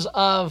 because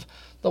of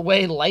the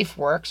way life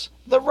works,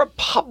 the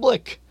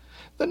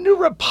New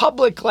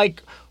Republic,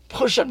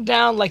 push him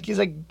down like he's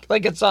like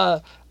it's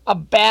a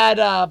bad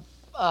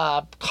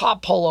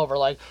cop pullover.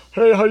 Like,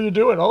 hey, how you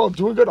doing? Oh, I'm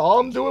doing good. Oh,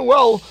 I'm doing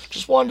well.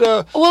 Just wanted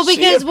to. Well,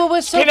 because what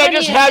was so funny, can I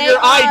just have your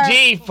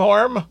ID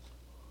form?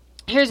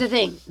 Here's the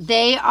thing.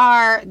 They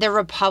are the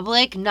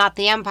Republic, not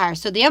the Empire.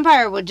 So the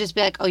Empire would just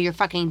be like, oh, you're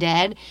fucking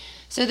dead.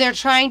 So they're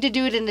trying to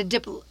do it in a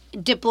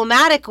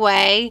diplomatic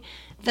way,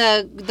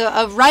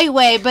 a right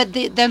way, but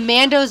the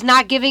Mando's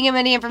not giving him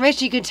any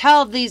information. You can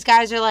tell these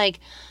guys are like,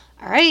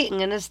 all right, I'm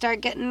going to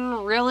start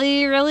getting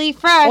really, really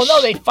fresh.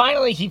 Well,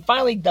 no, he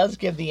finally does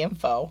give the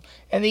info.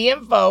 And the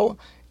info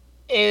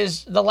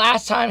is the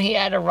last time he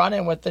had a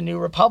run-in with the New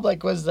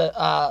Republic was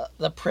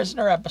the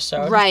prisoner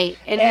episode. Right.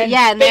 And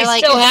they're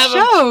like, it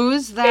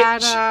shows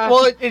that...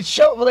 Well,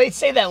 they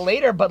say that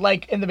later, but,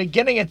 in the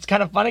beginning, it's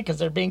kind of funny because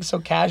they're being so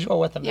casual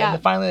with him. Yeah.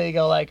 And finally they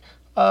go,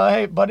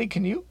 hey, buddy,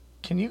 can you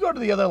go to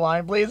the other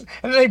line, please?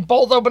 And then they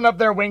both open up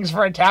their wings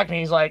for attack,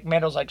 and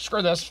Mando's like,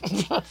 screw this.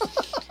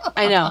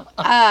 I know.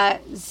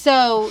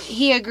 So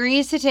he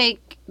agrees to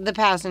take the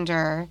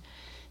passenger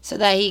so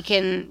that he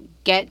can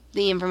get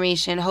the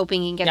information,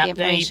 hoping he can get the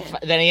information.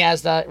 Then he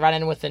has the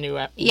run-in with the New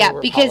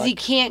Republic. Because he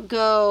can't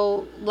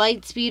go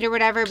light speed or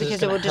whatever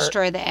because it would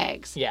destroy the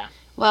eggs. Yeah.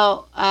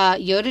 Well,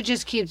 Yoda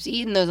just keeps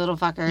eating those little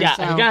fuckers. Yeah,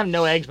 so. he's going to have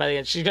no eggs by the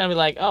end. She's going to be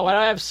like, oh, why do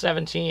I have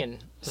 17?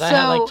 Because I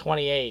have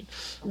 28.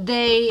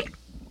 They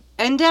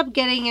end up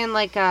getting in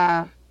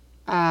a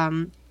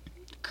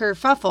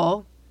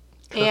kerfuffle.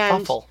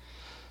 And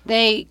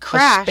they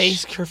crash. A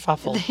space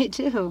kerfuffle. They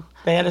do.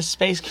 They had a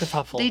space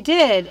kerfuffle. They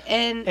did.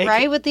 And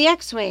with the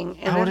X-Wing.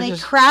 And then they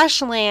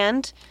crash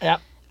land. Yep.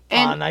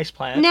 On a nice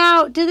planet.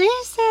 Now, do they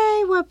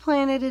say what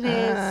planet it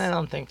is? I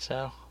don't think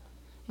so.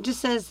 It just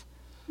says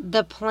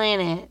the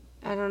planet.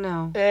 I don't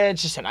know.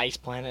 It's just an ice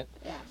planet.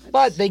 Yeah,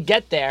 but they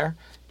get there,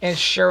 and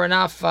sure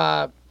enough,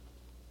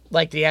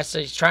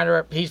 he's trying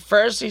to.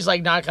 He's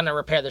not going to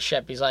repair the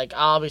ship. He's like,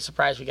 I'll be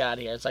surprised we got out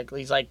of here.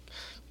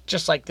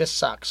 Just like this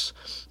sucks.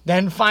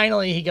 Then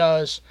finally he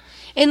goes,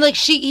 and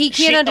he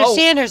can't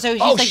understand her, so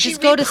he's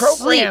just go to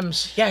sleep.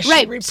 Yeah,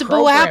 right. So,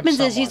 but what happens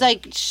is he's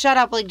like, shut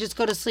up, just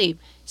go to sleep.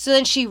 So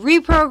then she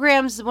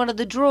reprograms one of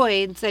the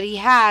droids that he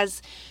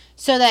has,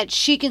 so that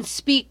she can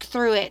speak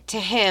through it to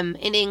him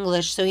in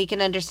English, so he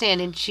can understand.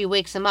 And she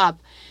wakes him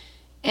up.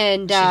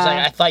 And she's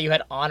like, I thought you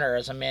had honor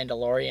as a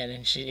Mandalorian,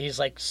 and he's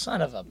like,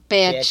 son of a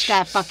bitch.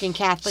 That fucking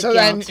Catholic. So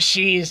then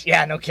she's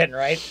no kidding,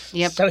 right?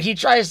 Yep. So he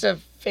tries to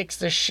fix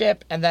the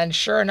ship, and then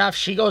sure enough,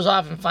 she goes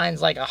off and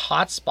finds a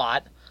hot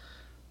spot.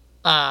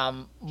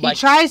 He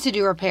tries to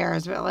do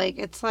repairs, but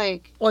it's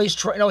like. Well,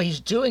 he's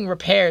doing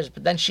repairs,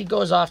 but then she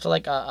goes off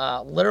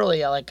to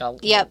literally a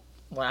Yep.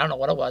 well, I don't know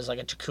what it was, like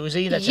a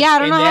jacuzzi. That's Yeah, just I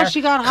don't in know there. how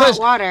she got hot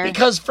water.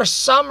 Because for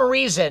some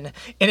reason,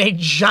 in a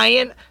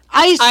giant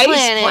Ice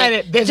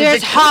planet,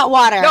 there's hot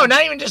water. No,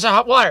 not even just a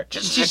hot water,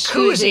 just a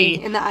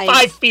jacuzzi in the ice.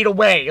 5 feet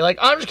away. You're like,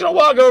 I'm just gonna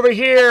walk over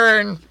here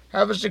and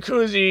have a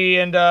jacuzzi,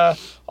 and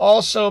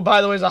also,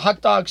 by the way, there's a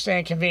hot dog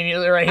stand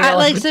conveniently right here.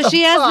 Like so,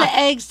 she has the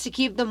eggs to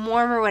keep them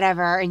warm or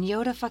whatever, and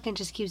Yoda fucking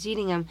just keeps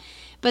eating them.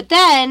 But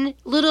then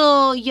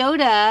little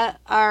Yoda,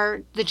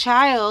 the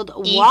child,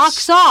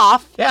 walks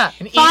off,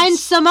 and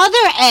finds some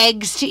other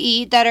eggs to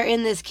eat that are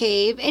in this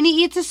cave, and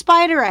he eats a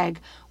spider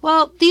egg.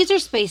 Well, these are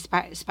space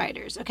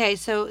spiders. Okay,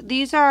 so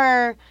these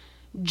are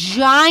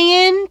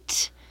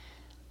giant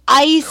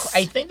ice.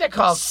 I think they're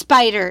called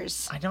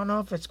spiders. I don't know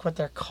if it's what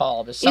they're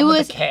called. It's something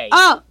with a K.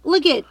 Oh,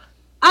 look at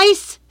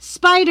ice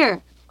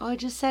spider. Oh, I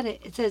just said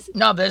it. It says...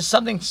 No, there's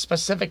something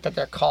specific that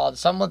they're called.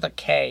 Something with a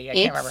K. I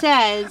can't remember. It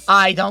says...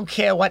 I don't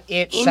care what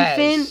it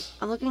says.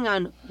 I'm looking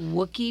on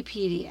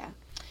Wikipedia.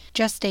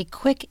 Just a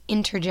quick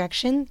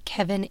interjection.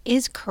 Kevin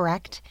is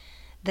correct.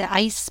 The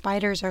ice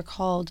spiders are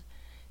called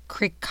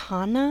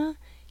Krykana,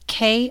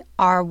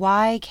 Krykna.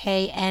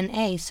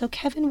 So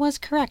Kevin was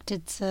correct.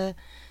 It's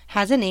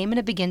has a name and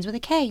it begins with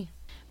a K.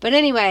 But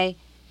anyway,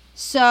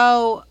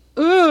 so...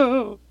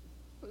 Ugh,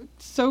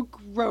 it's so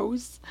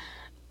gross.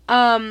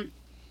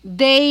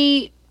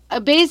 They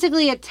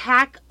basically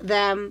attack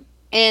them,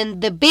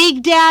 and the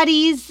big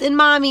daddies and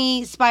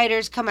mommy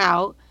spiders come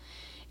out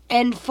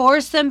and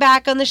force them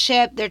back on the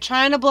ship. They're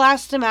trying to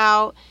blast them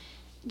out.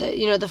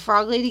 The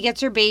frog lady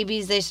gets her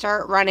babies. They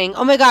start running.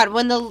 Oh my God,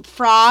 when the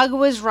frog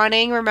was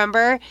running,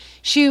 remember?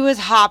 She was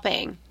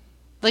hopping.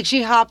 Like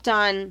she hopped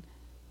on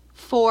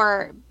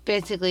 4,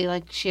 basically,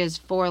 like she has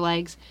 4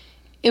 legs.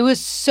 It was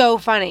so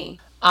funny.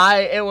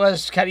 She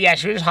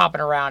was hopping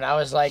around. I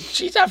was like,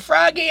 she's a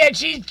froggy and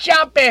she's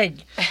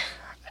jumping.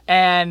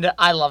 And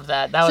I love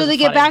that. So they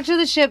get back to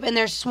the ship and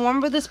they're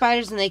swarmed with the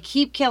spiders and they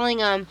keep killing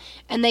them.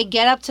 And they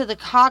get up to the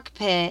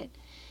cockpit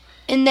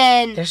and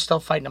then... They're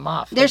still fighting them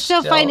off. They're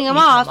still fighting them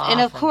off.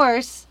 And of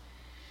course,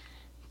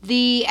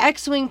 the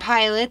X-Wing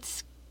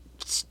pilots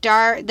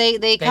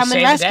they come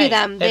and rescue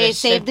them. They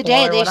save the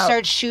day. They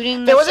start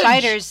shooting the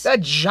spiders. A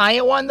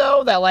giant one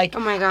though that oh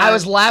my God. I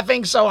was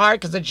laughing so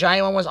hard because the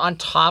giant one was on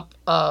top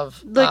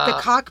of the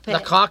cockpit.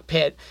 The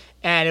cockpit,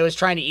 and it was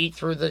trying to eat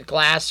through the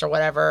glass or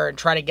whatever and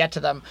try to get to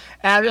them.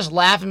 And I'm just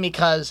laughing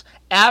because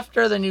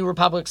after the New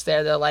Republic's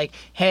there, they're like,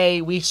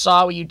 "Hey, we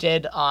saw what you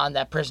did on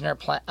that prisoner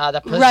right,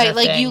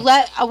 like thing. You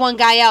let one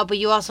guy out, but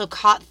you also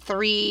caught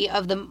 3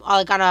 of them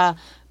like on a."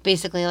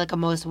 Basically like a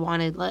most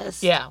wanted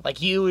list. Yeah,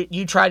 like you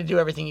try to do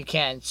everything you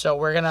can, so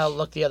we're gonna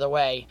look the other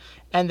way.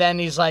 And then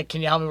he's like,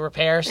 "Can you help me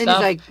repair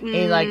stuff?" And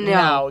he's like,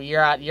 "No,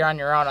 you're on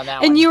your own on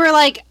that one." And you were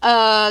like,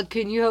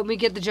 "Can you help me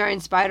get the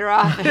giant spider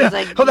off?" And he's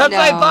like, well, that's no.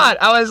 what I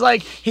thought. I was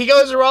like, he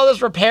goes through all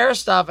this repair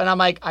stuff, and I'm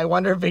like, I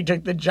wonder if he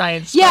took the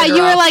giant spider off. Yeah,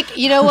 you were like,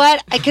 you know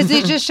what? Because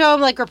they just show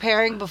him like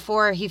repairing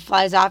before he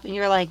flies off, and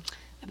you're like,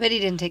 I bet he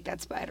didn't take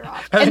that spider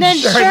off. And then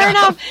sure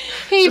enough,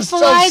 he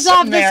flies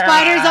off, the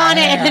spider's on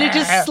it, and then it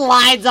just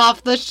slides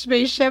off the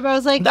spaceship. I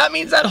was like... That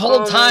means that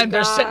whole time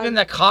they're sitting in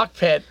the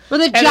cockpit.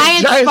 With a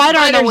giant spider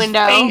on the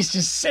window. Face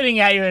just sitting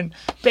at you, and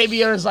Baby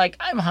Yoda's like,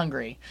 I'm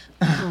hungry.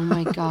 Oh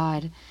my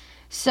God.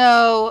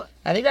 So...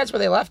 I think that's where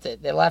they left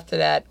it. They left it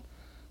at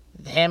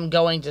him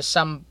going to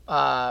some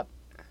like,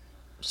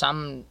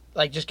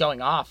 just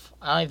going off.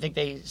 I don't even think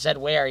they said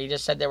where. He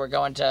just said they were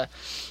going to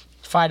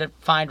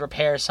find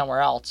repairs somewhere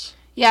else.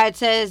 Yeah, it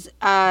says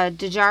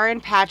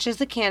Djarin patches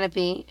the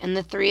canopy, and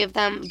the 3 of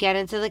them get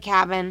into the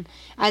cabin,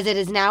 as it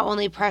is now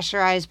only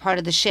pressurized part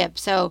of the ship.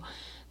 So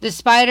the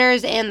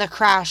spiders and the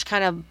crash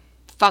kind of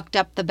fucked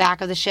up the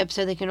back of the ship,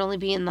 so they can only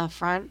be in the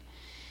front.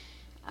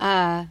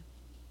 As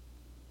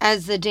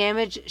the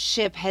damaged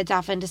ship heads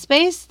off into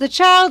space, the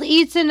child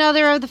eats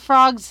another of the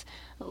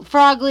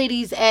frog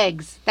lady's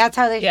eggs. That's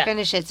how they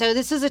finish it. So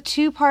this is a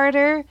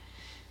 2-parter.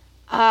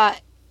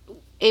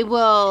 It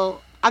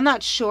will... I'm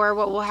not sure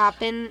what will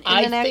happen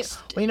in the next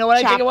you know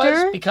what chapter. I think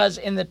it was? Because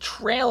in the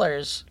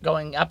trailers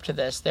going up to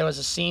this, there was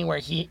a scene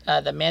where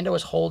the Mando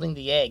was holding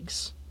the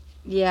eggs.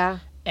 Yeah.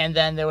 And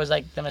then there was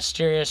like the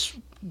mysterious...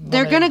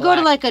 They're going to go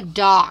to like a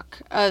dock.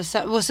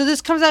 So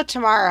this comes out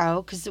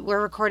tomorrow because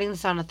we're recording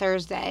this on a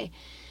Thursday,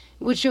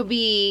 which will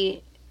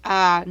be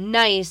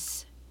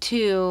nice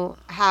to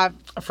have...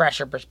 a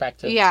fresher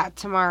perspective. Yeah,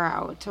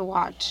 tomorrow to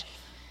watch.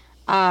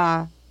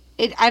 I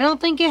don't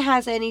think it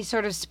has any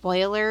sort of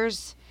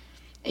spoilers.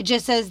 It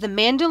just says the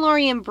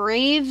Mandalorian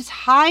braves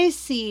high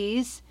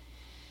seas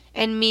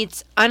and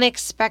meets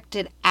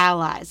unexpected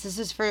allies. This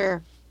is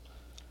for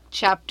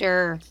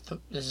chapter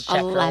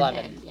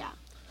 11. Yeah.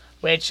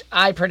 Which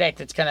I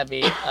predict it's going to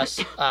be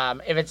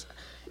if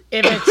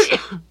it's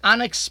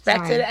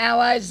unexpected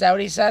allies, is that what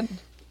he said?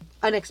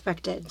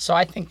 Unexpected. So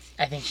I think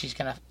he's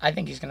going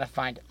to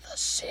find the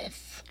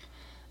Sith.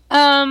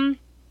 I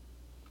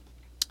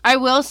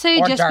will say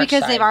Or just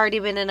because Darkseid. they've already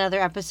been in other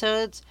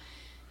episodes,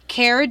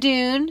 Cara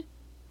Dune,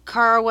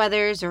 Carl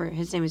Weathers, or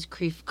his name is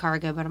Kreef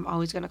Karga, but I'm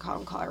always going to call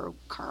him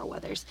Carl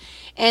Weathers,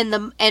 and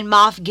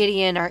Moff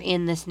Gideon are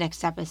in this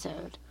next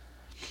episode.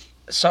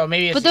 So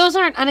maybe it's... But those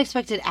aren't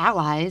unexpected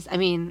allies. I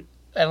mean...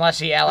 Unless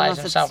he allies Unless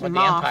it's himself with the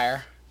Moff.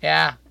 Empire.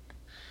 Yeah.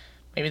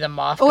 Maybe the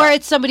Moff... Or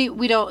it's somebody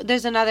we don't...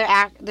 There's another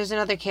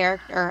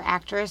character or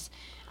actress.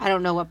 I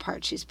don't know what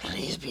part she's playing.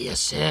 Please be a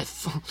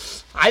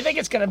Sith. I think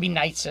it's going to be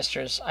Night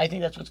Sisters. I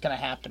think that's what's going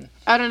to happen.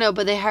 I don't know,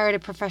 but they hired a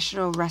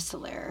professional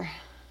wrestler.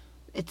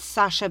 It's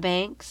Sasha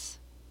Banks.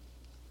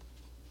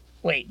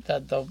 Wait,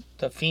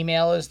 the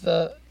female is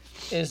the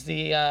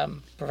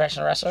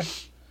professional wrestler?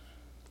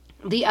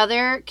 The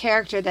other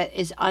character that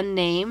is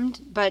unnamed,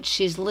 but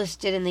she's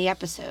listed in the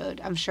episode.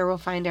 I'm sure we'll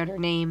find out her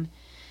name.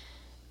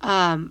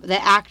 The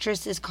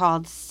actress is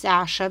called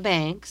Sasha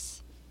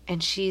Banks,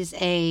 and she's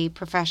a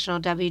professional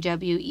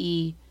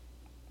WWE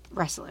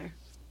wrestler.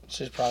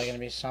 She's probably going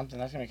to be something.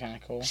 That's going to be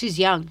kind of cool. She's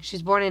young.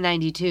 She's born in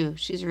 92.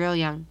 She's real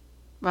young.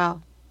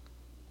 Well,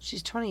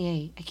 she's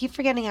 28. I keep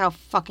forgetting how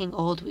fucking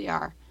old we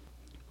are.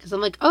 Because I'm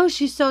like, oh,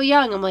 she's so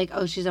young. I'm like,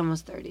 oh, she's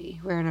almost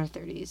 30. We're in our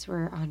 30s.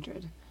 We're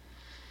 100.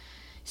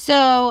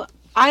 So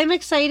I'm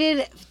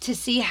excited to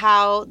see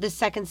how the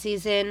second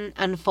season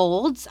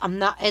unfolds. I'm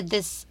not at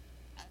this.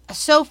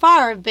 So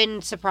far, I've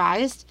been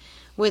surprised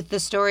with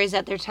the stories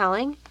that they're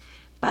telling.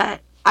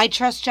 But I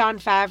trust Jon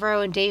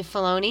Favreau and Dave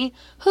Filoni,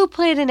 who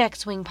played an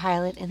X-Wing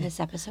pilot in this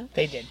episode.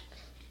 They did.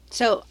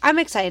 So I'm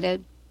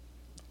excited.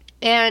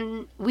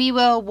 And we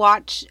will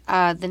watch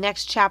the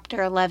next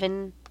chapter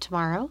 11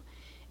 tomorrow.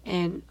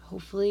 And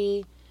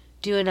hopefully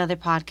do another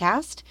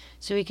podcast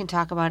so we can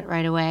talk about it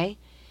right away.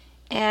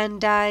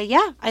 And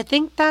yeah, I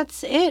think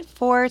that's it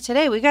for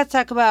today. We got to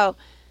talk about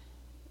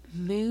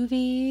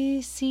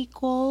movie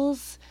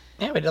sequels.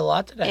 Yeah, we did a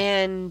lot today.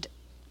 And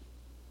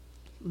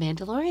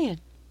Mandalorian.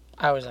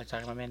 I always like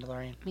talking about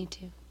Mandalorian. Me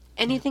too.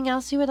 Anything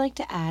else you would like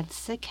to add,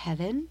 Sir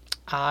Kevin?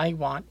 I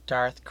want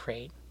Darth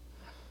Crate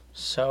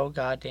so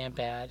goddamn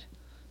bad.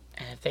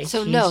 And if they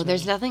So tease no, me,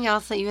 there's nothing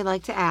else that you would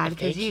like to add If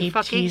they because you keep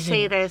fucking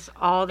say teasing- this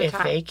all the if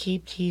time. they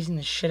keep teasing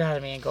the shit out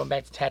of me and going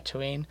back to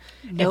Tatooine,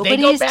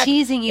 Nobody is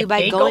teasing you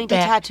by going to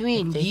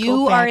Tatooine.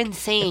 You are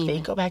insane. If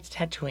they go back to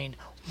Tatooine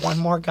one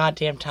more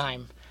goddamn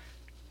time,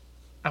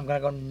 I'm gonna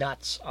go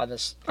nuts on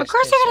this. Of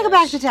course, they're gonna go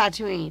back to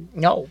Tatooine.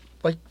 No,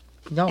 like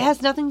no. It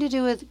has nothing to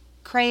do with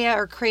Kreia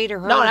or Crate or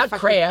whoever. No, not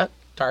fucking- Kreia.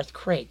 Darth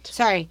Crate.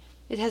 Sorry,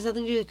 it has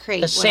nothing to do with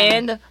Crate. The whatever.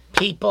 Sand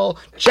People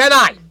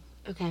Jedi.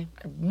 Okay.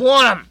 I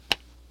want them.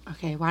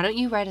 Okay. Why don't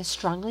you write a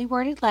strongly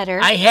worded letter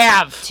I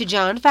have. to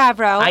Jon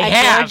Favreau I at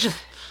have. George,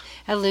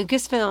 at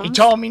Lucasfilm? He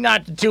told me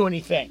not to do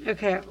anything.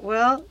 Okay.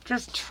 Well,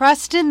 just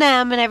trust in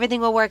them, and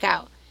everything will work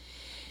out.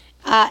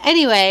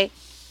 Anyway,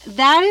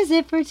 that is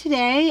it for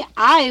today.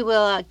 I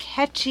will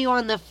catch you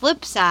on the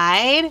flip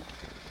side.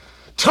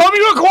 Toby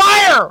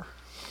Maguire.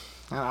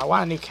 I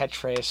want a new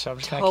catchphrase, so I'm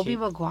just gonna Tobey keep.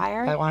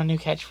 Maguire. I want a new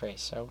catchphrase,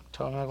 so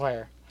Toby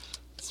Maguire.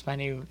 It's my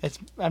new.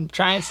 I'm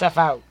trying stuff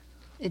out.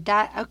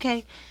 That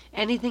okay?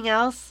 Anything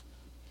else?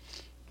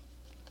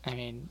 I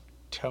mean,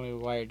 Toby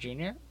Maguire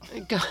Jr.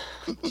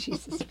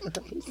 Jesus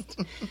Christ.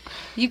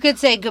 You could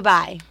say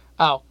goodbye.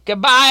 Oh,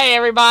 goodbye,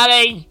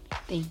 everybody.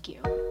 Thank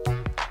you.